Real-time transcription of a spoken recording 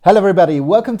Hello everybody,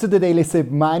 welcome to the Daily Sip.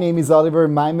 My name is Oliver.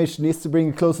 My mission is to bring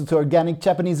you closer to organic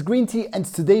Japanese green tea, and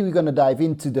today we're going to dive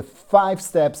into the 5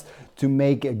 steps to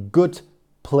make a good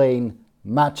plain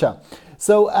matcha.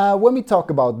 So when we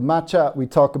talk about matcha, we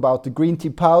talk about the green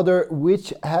tea powder,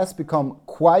 which has become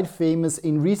quite famous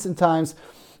in recent times,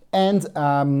 and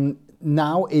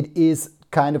now it is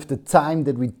kind of the time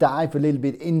that we dive a little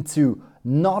bit into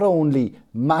not only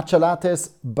matcha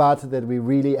lattes, but that we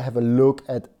really have a look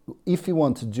at, if you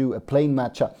want to do a plain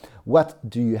matcha, what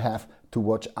do you have to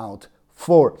watch out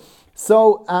for?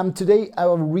 So today I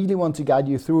really want to guide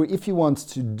you through, if you want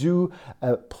to do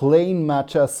a plain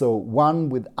matcha, so one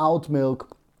without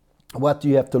milk, what do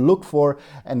you have to look for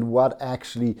and what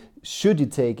actually should you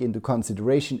take into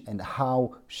consideration and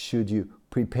how should you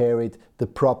prepare it the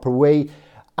proper way.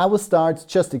 I will start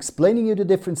just explaining you the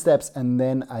different steps, and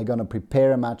then I'm gonna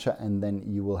prepare a matcha, and then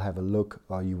you will have a look,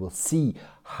 or you will see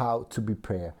how to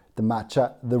prepare the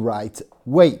matcha the right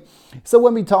way. So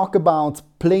when we talk about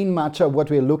plain matcha,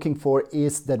 what we're looking for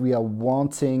is that we are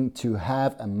wanting to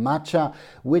have a matcha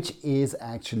which is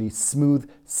actually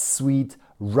smooth, sweet,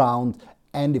 round,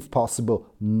 and if possible,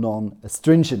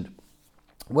 non-astringent.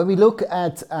 When we look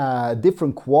at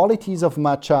different qualities of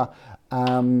matcha,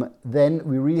 then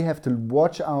we really have to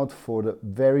watch out for the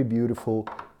very beautiful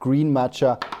green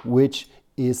matcha, which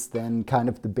is then kind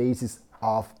of the basis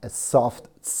of a soft,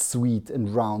 sweet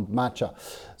and round matcha.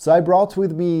 So I brought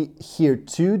with me here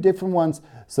 2 different ones.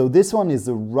 So this one is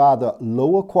a rather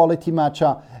lower quality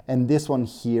matcha, and this one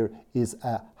here is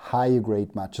a higher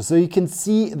grade matcha. So you can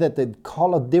see that the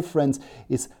color difference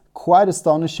is quite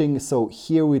astonishing. So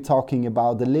here we're talking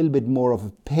about a little bit more of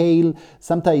a pale,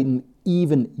 sometimes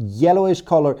even yellowish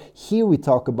color. Here we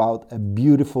talk about a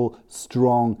beautiful,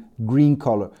 strong green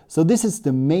color. So this is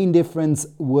the main difference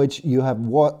which you have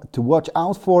to watch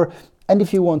out for. And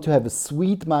if you want to have a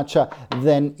sweet matcha,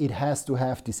 then it has to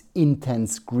have this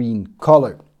intense green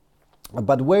color.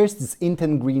 But where's this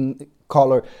intense green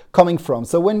color coming from?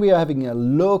 So when we are having a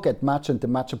look at matcha and the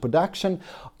matcha production,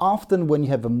 often when you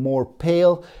have a more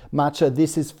pale matcha,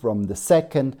 this is from the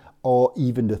 2nd or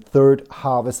even the 3rd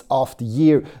harvest of the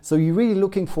year. So you're really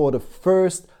looking for the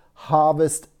first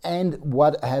harvest, and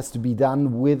what has to be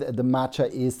done with the matcha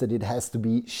is that it has to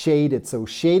be shaded. So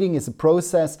shading is a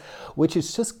process which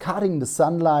is just cutting the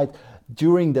sunlight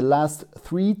during the last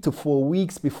 3 to 4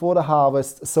 weeks before the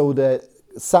harvest, so the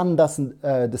sun doesn't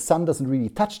really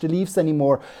touch the leaves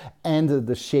anymore, and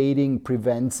the shading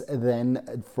prevents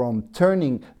then from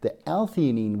turning the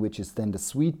L-theanine, which is then the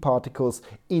sweet particles,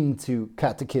 into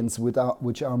catechins,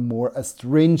 which are more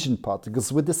astringent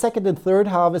particles. With the 2nd and 3rd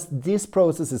harvest, this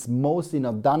process is mostly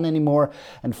not done anymore,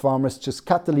 and farmers just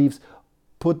cut the leaves,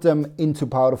 put them into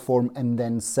powder form, and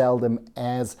then sell them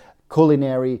as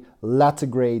culinary, latte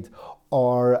grade,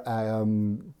 or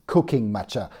cooking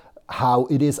matcha, how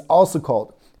it is also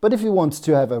called. But if you want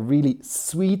to have a really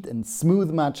sweet and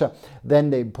smooth matcha,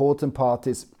 then the important part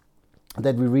is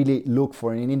that we really look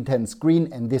for an intense green,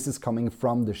 and this is coming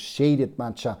from the shaded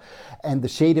matcha. And the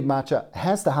shaded matcha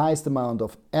has the highest amount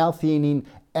of L-theanine.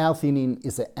 L-theanine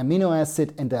is an amino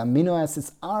acid, and the amino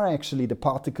acids are actually the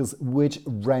particles which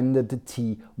render the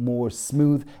tea more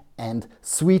smooth and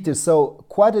sweeter. So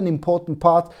quite an important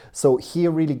part. So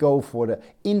here really go for the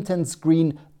intense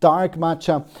green, dark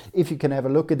matcha. If you can have a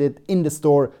look at it in the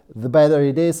store, the better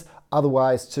it is.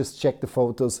 Otherwise, just check the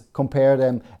photos, compare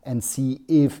them, and see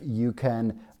if you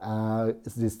can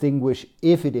distinguish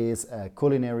if it is a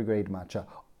culinary grade matcha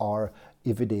or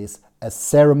if it is a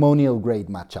ceremonial grade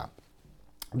matcha.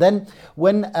 Then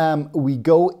when we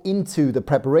go into the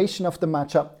preparation of the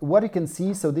matcha, what you can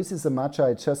see, so this is a matcha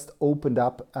I just opened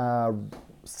up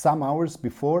some hours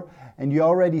before, and you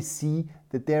already see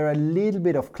that there are a little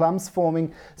bit of clumps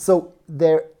forming. So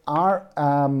there are,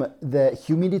 the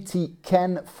humidity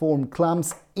can form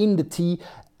clumps in the tea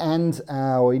and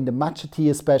or in the matcha tea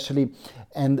especially,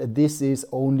 and this is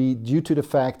only due to the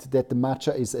fact that the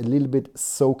matcha is a little bit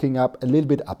soaking up, a little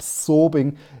bit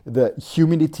absorbing the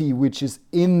humidity which is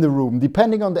in the room.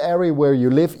 Depending on the area where you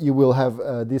live, you will have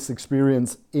this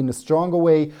experience in a stronger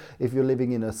way. If you're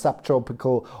living in a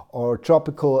subtropical or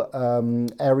tropical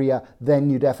area, then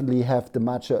you definitely have the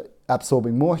matcha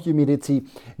absorbing more humidity.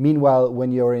 Meanwhile,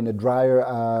 when you're in a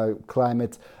drier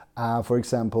climate, for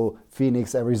example,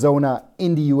 Phoenix, Arizona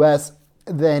in the US,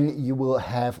 then you will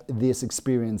have this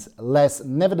experience less.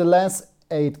 Nevertheless,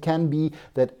 It can be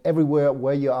that everywhere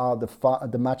where you are, the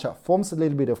matcha forms a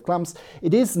little bit of clumps.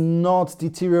 It is not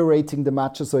deteriorating the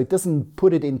matcha, so it doesn't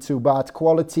put it into bad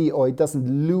quality or it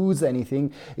doesn't lose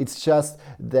anything. It's just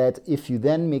that if you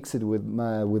then mix it with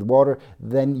water,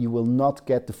 then you will not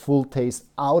get the full taste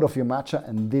out of your matcha,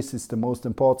 and this is the most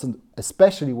important,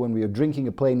 especially when we are drinking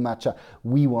a plain matcha.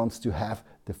 We want to have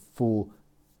the full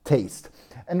taste.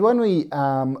 And when we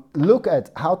look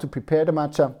at how to prepare the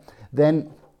matcha,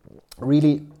 then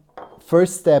really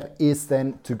first step is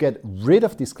then to get rid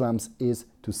of these clumps is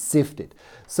to sift it.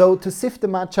 So to sift the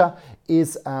matcha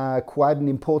is quite an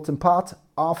important part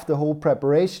of the whole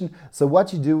preparation. So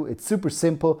what you do, it's super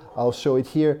simple. I'll show it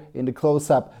here in the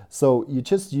close-up. So you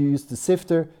just use the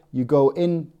sifter, you go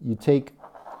in, you take,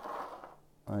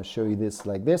 I'll show you this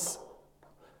like this.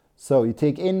 So you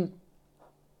take in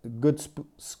a good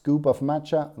scoop of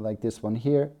matcha, like this one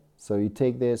here. So you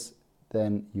take this,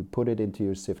 then you put it into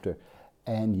your sifter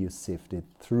and you sift it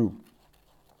through.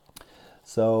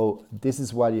 So this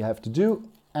is what you have to do,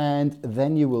 and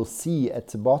then you will see at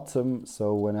the bottom,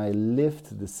 so when I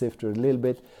lift the sifter a little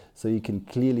bit, so you can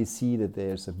clearly see that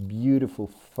there's a beautiful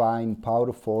fine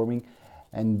powder forming,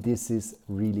 and this is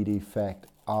really the effect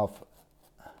of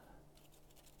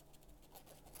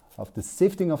the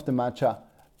sifting of the matcha,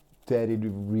 that it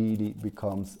really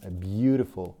becomes a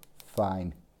beautiful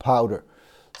fine powder.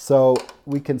 So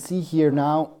we can see here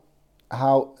now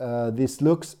how this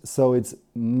looks. So it's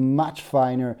much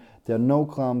finer, there are no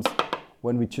clumps.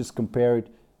 When we just compare it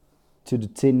to the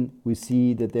tin, we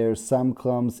see that there are some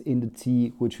clumps in the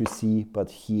tea, which we see, but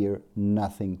here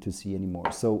nothing to see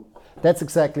anymore. So that's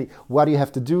exactly what you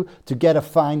have to do to get a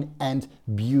fine and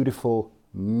beautiful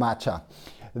matcha.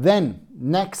 Then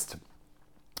next,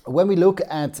 when we look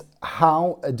at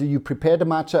how do you prepare the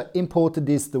matcha, important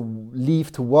is the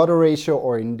leaf to water ratio,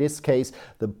 or in this case,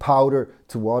 the powder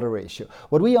to water ratio.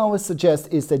 What we always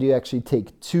suggest is that you actually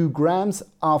take 2 grams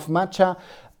of matcha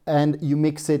and you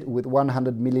mix it with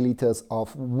 100 milliliters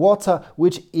of water,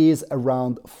 which is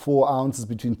around 4 ounces,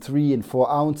 between 3 and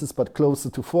 4 ounces, but closer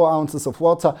to 4 ounces of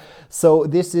water. So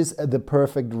this is the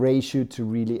perfect ratio to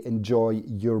really enjoy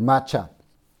your matcha.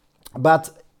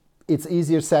 But it's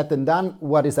easier said than done.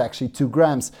 What is actually 2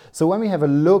 grams? So when we have a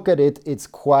look at it, it's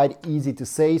quite easy to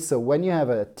say. So when you have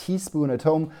a teaspoon at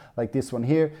home, like this one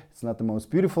here, it's not the most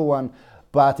beautiful one,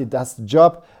 but it does the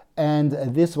job. And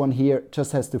this one here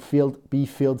just has to be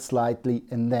filled slightly,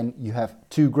 and then you have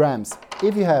 2 grams.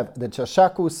 If you have the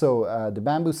chashaku, so the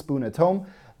bamboo spoon at home,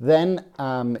 then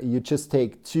you just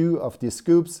take 2 of these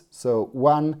scoops, so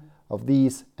 1 of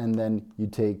these, and then you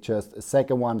take just a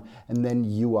second one, and then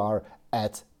you are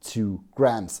at 2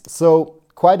 grams. So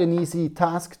quite an easy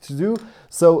task to do.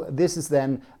 So this is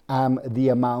then the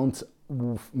amount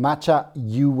of matcha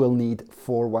you will need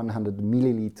for 100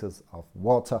 milliliters of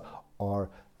water, or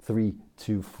 3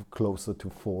 to closer to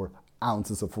 4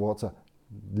 ounces of water,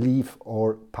 leaf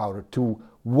or powder to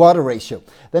water ratio.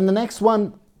 Then the next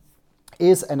one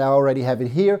is, and I already have it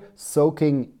here,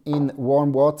 soaking in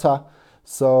warm water.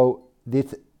 So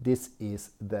this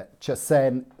is the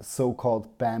Chasen,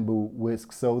 so-called bamboo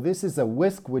whisk. So this is a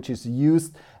whisk which is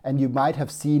used, and you might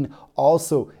have seen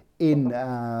also in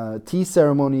tea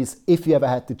ceremonies, if you ever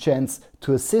had the chance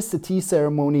to assist a tea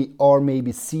ceremony or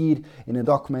maybe see it in a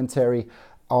documentary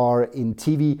or in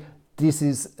TV. This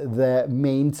is the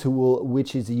main tool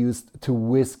which is used to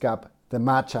whisk up the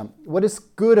matcha. What is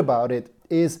good about it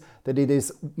is that it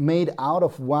is made out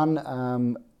of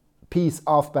one piece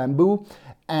of bamboo,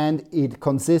 and it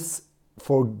consists,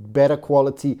 for better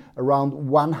quality, around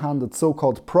 100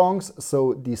 so-called prongs,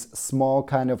 so these small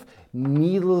kind of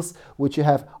needles which you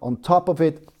have on top of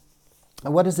it.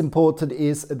 And what is important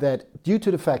is that due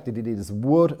to the fact that it is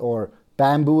wood or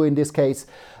bamboo in this case,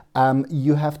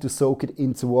 you have to soak it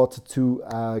into water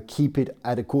to keep it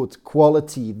at a good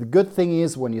quality. The good thing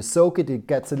is when you soak it, it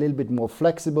gets a little bit more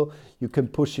flexible, you can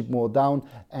push it more down,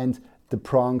 and the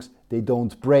prongs, they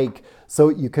don't break. So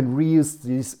you can reuse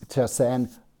this Chasen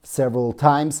several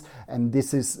times, and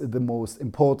this is the most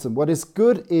important. What is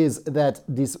good is that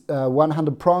these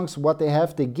 100 prongs, what they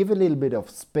have, they give a little bit of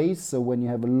space. So when you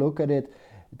have a look at it,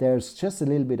 there's just a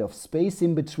little bit of space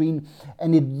in between,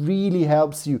 and it really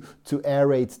helps you to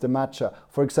aerate the matcha.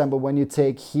 For example, when you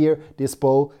take here this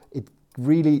bowl, it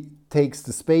really takes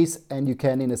the space, and you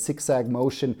can, in a zigzag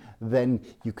motion, then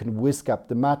you can whisk up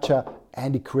the matcha,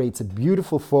 and it creates a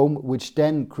beautiful foam, which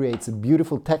then creates a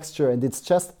beautiful texture, and it's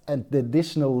just an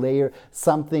additional layer,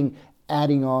 something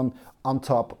adding on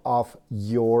top of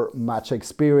your matcha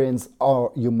experience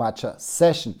or your matcha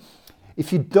session.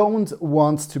 If you don't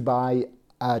want to buy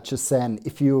Chasen,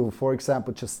 if you, for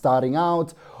example, just starting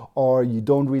out, or you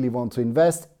don't really want to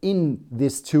invest in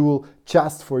this tool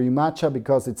just for your matcha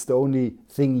because it's the only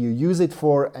thing you use it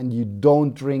for and you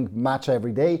don't drink matcha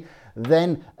every day,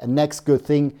 then a next good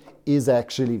thing is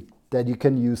actually that you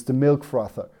can use the milk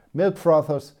frother. Milk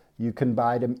frothers, you can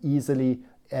buy them easily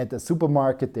at the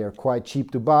supermarket. They're quite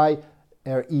cheap to buy.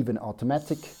 They're even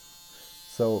automatic.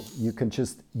 So you can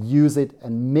just use it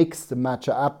and mix the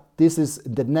matcha up. This is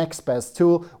the next best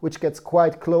tool, which gets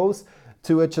quite close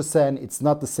to a Chasen. It's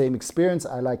not the same experience.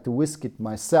 I like to whisk it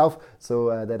myself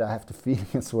so that I have the feeling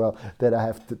as well that I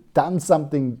have done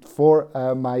something for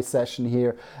my session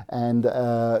here and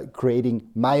creating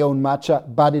my own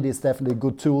matcha. But it is definitely a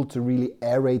good tool to really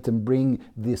aerate and bring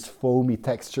this foamy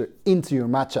texture into your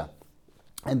matcha.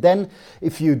 And then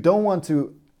if you don't want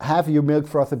to have your milk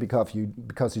frother because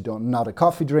you don't not a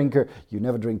coffee drinker, you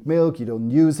never drink milk, you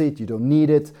don't use it, you don't need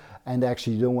it, and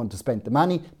actually you don't want to spend the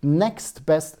money, next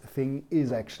best thing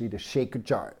is actually the shaker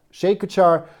jar. Shaker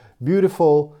jar,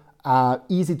 beautiful,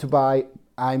 easy to buy.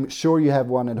 I'm sure you have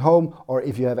one at home, or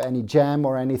if you have any jam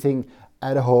or anything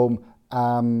at home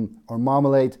or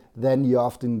marmalade, then you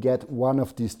often get one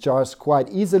of these jars quite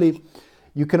easily.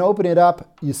 You can open it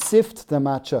up, you sift the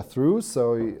matcha through,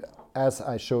 so as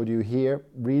I showed you here,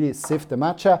 really sift the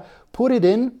matcha, put it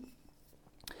in,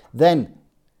 then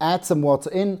add some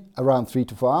water in, around 3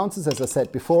 to 4 ounces, as I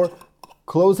said before,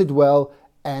 close it well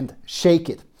and shake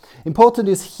it. Important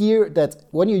is here that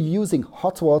when you're using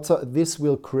hot water, this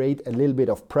will create a little bit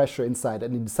of pressure inside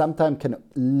and it sometimes can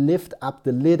lift up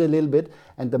the lid a little bit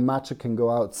and the matcha can go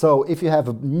out. So if you have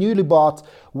a newly bought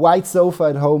white sofa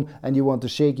at home and you want to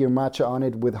shake your matcha on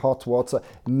it with hot water,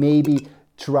 maybe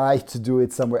try to do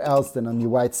it somewhere else than on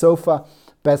your white sofa.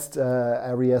 Best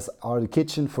areas are the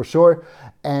kitchen for sure,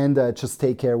 and just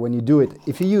take care when you do it.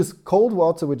 If you use cold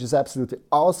water, which is absolutely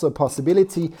also a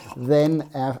possibility, then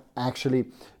actually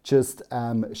just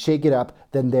shake it up.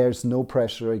 Then there's no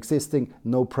pressure existing,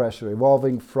 no pressure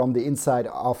evolving from the inside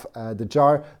of the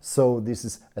jar. So this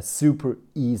is a super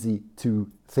easy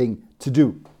thing to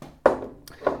do.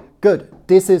 Good,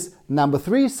 this is number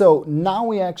 3. So now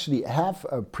we actually have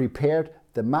prepared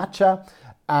the matcha.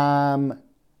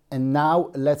 And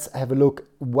now let's have a look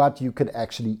what you can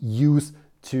actually use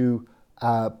to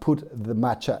put the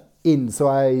matcha in. So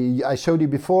I showed you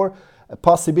before, a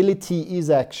possibility is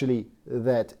actually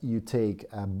that you take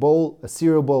a bowl, a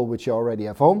cereal bowl, which you already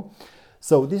have home.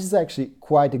 So this is actually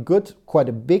quite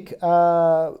a big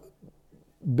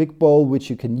bowl which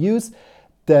you can use.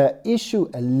 The issue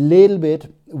a little bit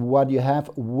what you have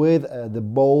with the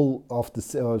bowl of the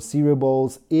cereal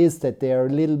bowls is that they are a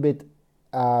little bit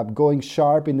going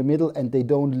sharp in the middle and they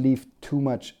don't leave too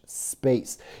much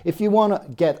space. If you want to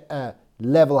get a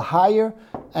level higher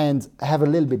and have a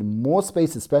little bit more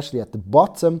space, especially at the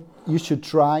bottom, you should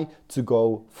try to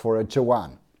go for a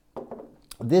Chawan.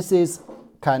 This is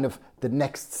kind of the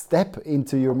next step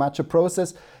into your matcha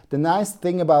process. The nice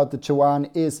thing about the Chawan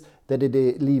is that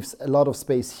it leaves a lot of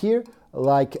space here,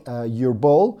 like your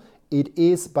bowl. It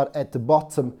is, but at the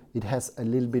bottom it has a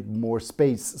little bit more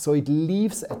space. So it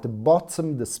leaves at the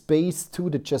bottom the space to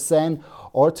the Chasen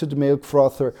or to the milk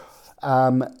frother,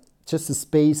 just a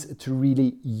space to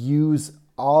really use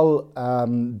all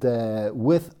the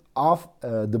width of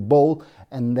the bowl,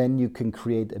 and then you can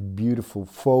create a beautiful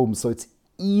foam. So it's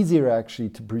easier actually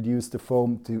to produce the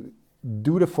foam, to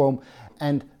do the foam,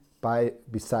 and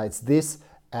besides this,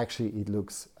 actually it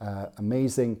looks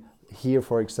amazing. Here,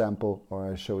 for example,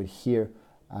 or I show it here,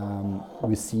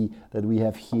 we see that we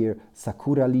have here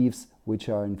sakura leaves, which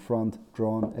are in front,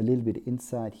 drawn a little bit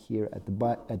inside here at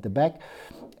the back.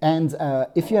 And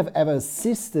if you have ever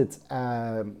assisted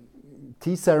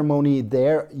tea ceremony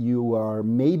there, you are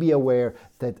maybe aware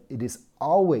that it is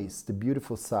always the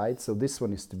beautiful side. So this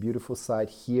one is the beautiful side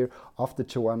here of the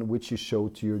Chawan, which you show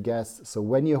to your guests. So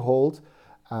when you hold,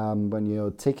 when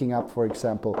you're taking up, for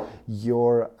example,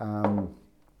 your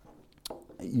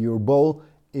bowl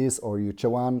is, or your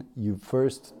Chawan, you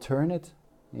first turn it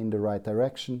in the right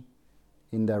direction,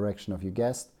 in direction of your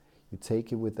guest. You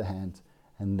take it with the hand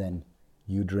and then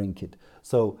you drink it.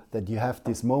 So that you have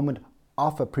this moment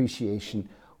of appreciation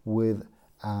with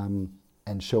and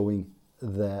showing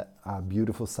the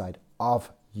beautiful side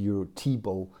of your tea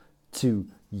bowl to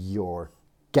your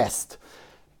guest.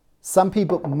 Some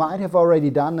people might have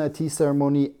already done a tea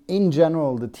ceremony. In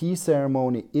general, the tea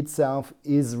ceremony itself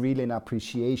is really an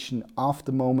appreciation of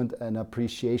the moment, an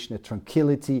appreciation, a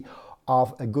tranquility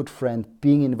of a good friend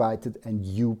being invited and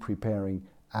you preparing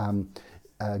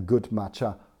a good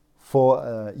matcha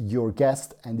for your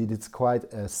guest. And it is quite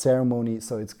a ceremony,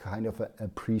 so it's kind of an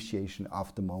appreciation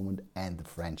of the moment and the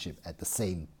friendship at the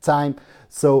same time.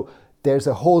 So There's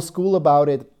a whole school about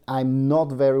it. I'm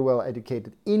not very well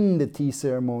educated in the tea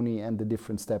ceremony and the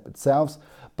different step itself,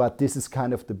 but this is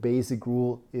kind of the basic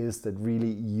rule, is that really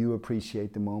you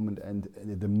appreciate the moment and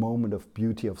the moment of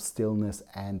beauty, of stillness,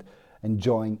 and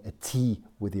enjoying a tea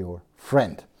with your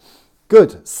friend.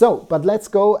 Good, so, but let's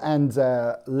go and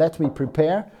let me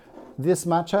prepare this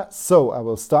matcha. So I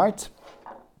will start.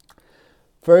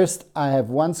 First, I have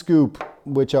 1 scoop,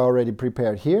 which I already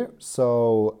prepared here,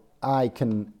 so I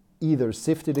can either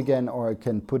sift it again or I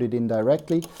can put it in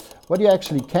directly. What you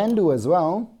actually can do as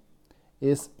well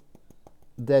is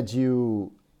that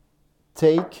you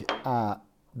take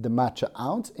the matcha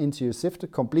out into your sifter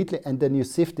completely and then you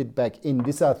sift it back in.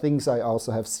 These are things I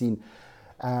also have seen,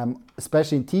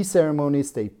 especially in tea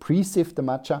ceremonies, they pre-sift the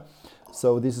matcha.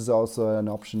 So this is also an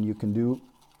option you can do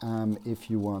if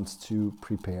you want to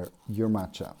prepare your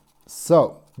matcha.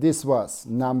 So this was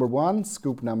number 1,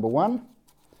 scoop number 1.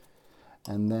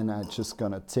 And then I'm just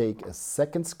gonna take a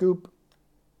 2nd scoop.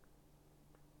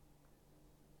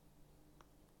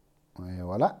 Et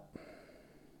voilà.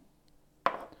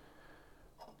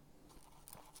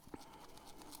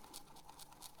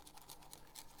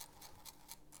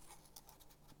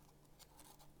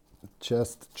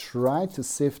 Just try to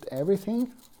sift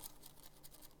everything.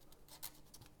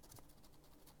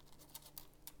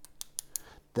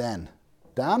 Then,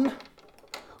 done.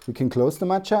 We can close the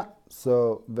matcha.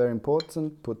 So very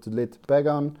important, put the lid back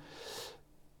on.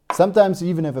 Sometimes you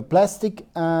even have a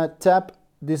plastic tap.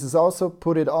 This is also,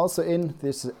 put it also in.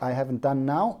 This I haven't done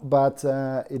now, but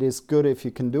it is good if you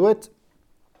can do it.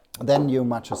 Then your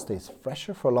matcha stays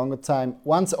fresher for a longer time.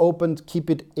 Once opened,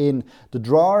 keep it in the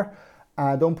drawer.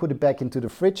 Don't put it back into the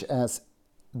fridge, as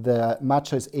the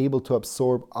matcha is able to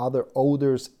absorb other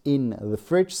odors in the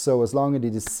fridge. So as long as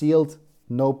it is sealed,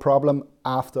 no problem.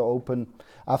 After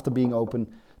being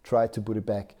open, try to put it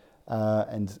back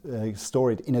and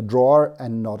store it in a drawer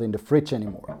and not in the fridge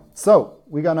anymore. So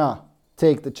we're gonna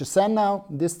take the Chassan now,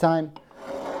 this time.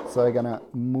 So I'm gonna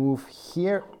move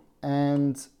here,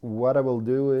 and what I will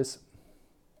do is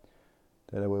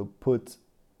that I will put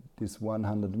this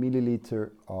 100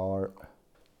 milliliter or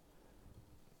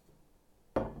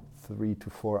 3 to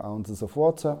 4 ounces of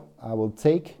water. I will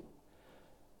take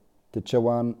the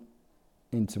Chawan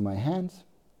into my hand,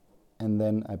 and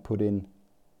then I put in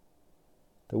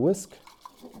the whisk,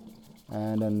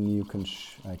 and then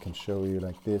I can show you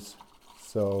like this.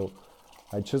 So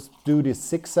I just do this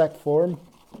zigzag form,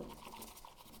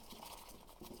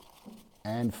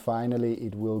 and finally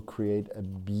it will create a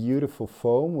beautiful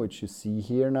foam, which you see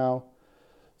here now.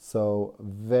 So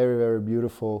very, very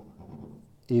beautiful.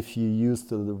 If you use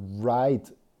the right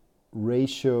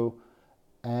ratio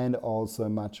and also a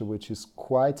matcha which is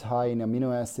quite high in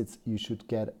amino acids, you should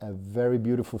get a very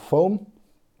beautiful foam.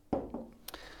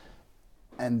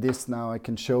 And this now I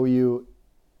can show you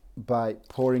by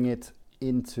pouring it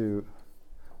into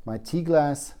my tea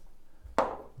glass,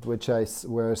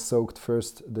 where I soaked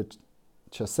first the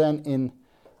Chassan in,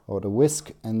 or the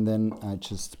whisk, and then I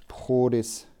just pour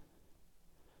this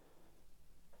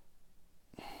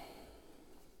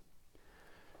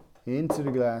into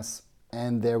the glass,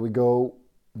 and there we go.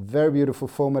 Very beautiful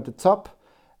foam at the top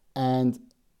and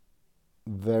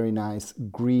very nice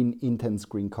green, intense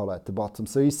green color at the bottom.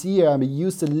 So you see here I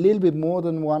used a little bit more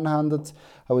than 100.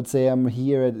 I would say I'm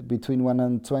here at between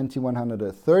 120,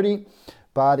 130,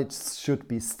 but it should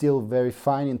be still very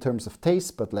fine in terms of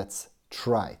taste, but let's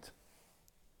try it.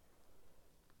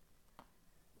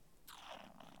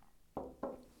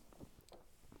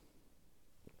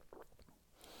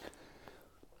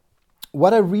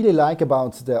 What I really like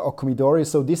about the Okomidori,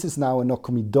 so this is now an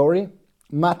Okomidori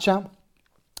matcha,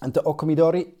 and the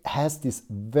Okomidori has this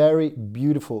very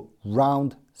beautiful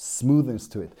round smoothness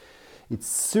to it. It's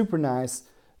super nice,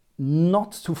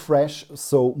 not too fresh,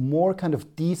 so more kind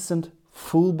of decent,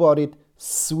 full-bodied,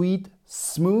 sweet,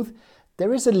 smooth.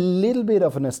 There is a little bit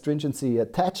of an astringency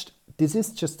attached. This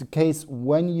is just the case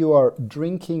when you are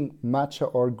drinking matcha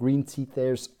or green tea.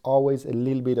 There's always a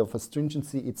little bit of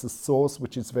astringency. It's a sauce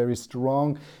which is very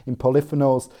strong in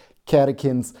polyphenols,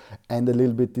 catechins, and a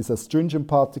little bit these astringent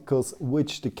particles,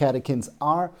 which the catechins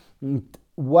are.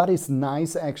 What is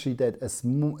nice actually, that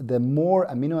the more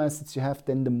amino acids you have,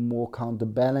 then the more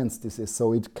counterbalanced this is.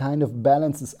 So it kind of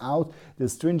balances out the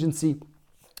astringency.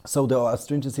 So the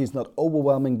astringency is not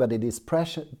overwhelming, but it is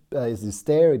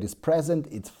there, it is present,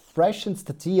 it freshens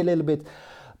the tea a little bit,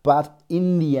 but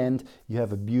in the end you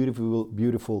have a beautiful,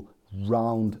 beautiful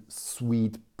round,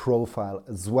 sweet profile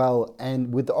as well.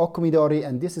 And with the Okomidori,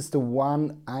 and this is the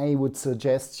one I would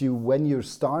suggest you when you're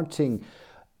starting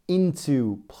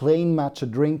into plain matcha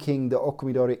drinking, the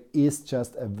Okumidori is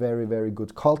just a very, very good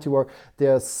cultivar.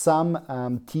 There are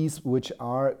some teas which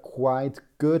are quite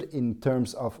good in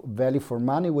terms of value for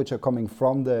money, which are coming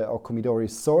from the Okumidori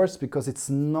source, because it's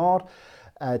not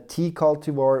a tea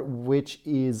cultivar which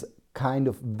is kind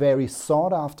of very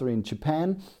sought after in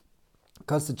Japan,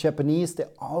 because the Japanese,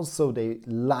 they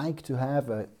like to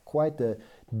have quite a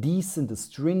decent,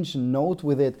 astringent note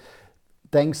with it,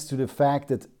 thanks to the fact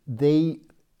that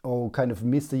kind of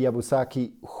Mr.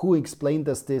 Yabusaki, who explained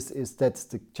us this, is that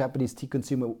the Japanese tea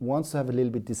consumer wants to have a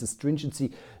little bit this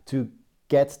astringency to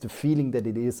get the feeling that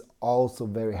it is also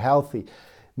very healthy.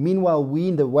 Meanwhile, we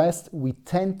in the West, we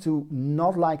tend to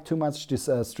not like too much this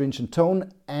astringent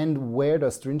tone, and where the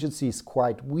astringency is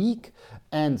quite weak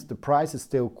and the price is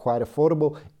still quite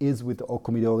affordable is with the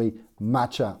Okumidori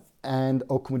matcha and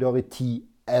Okumidori tea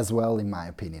as well, in my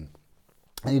opinion.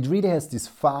 And it really has this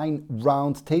fine,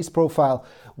 round taste profile,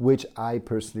 which I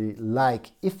personally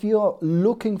like. If you're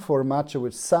looking for matcha,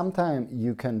 which sometimes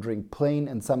you can drink plain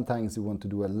and sometimes you want to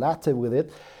do a latte with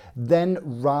it, then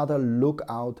rather look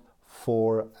out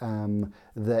for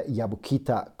the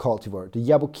Yabukita cultivar. The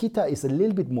Yabukita is a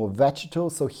little bit more vegetal,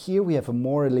 so here we have a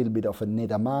little bit of a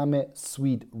nedamame,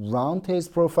 sweet, round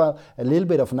taste profile, a little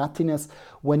bit of nuttiness.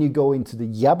 When you go into the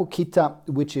Yabukita,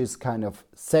 which is kind of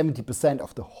 70%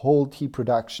 of the whole tea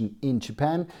production in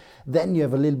Japan, then you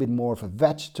have a little bit more of a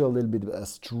vegetal, a little bit of a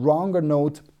stronger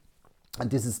note.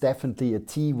 And this is definitely a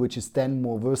tea which is then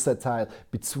more versatile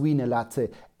between a latte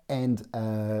and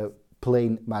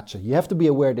plain matcha. You have to be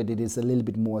aware that it is a little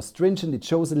bit more astringent. It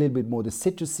shows a little bit more the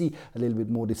citrusy, a little bit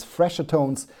more these fresher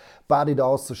tones, but it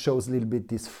also shows a little bit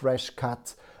this fresh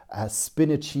cut,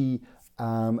 spinachy,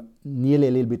 nearly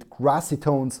a little bit grassy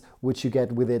tones, which you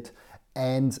get with it.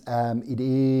 And it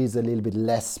is a little bit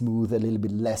less smooth, a little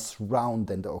bit less round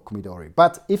than the Okumidori.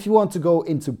 But if you want to go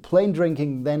into plain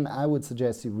drinking, then I would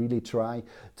suggest you really try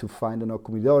to find an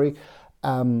Okumidori.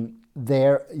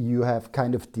 There you have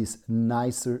kind of these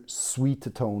nicer, sweeter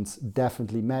tones,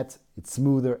 definitely matte, it's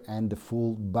smoother, and the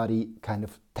full body kind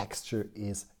of texture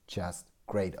is just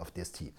great of this tea.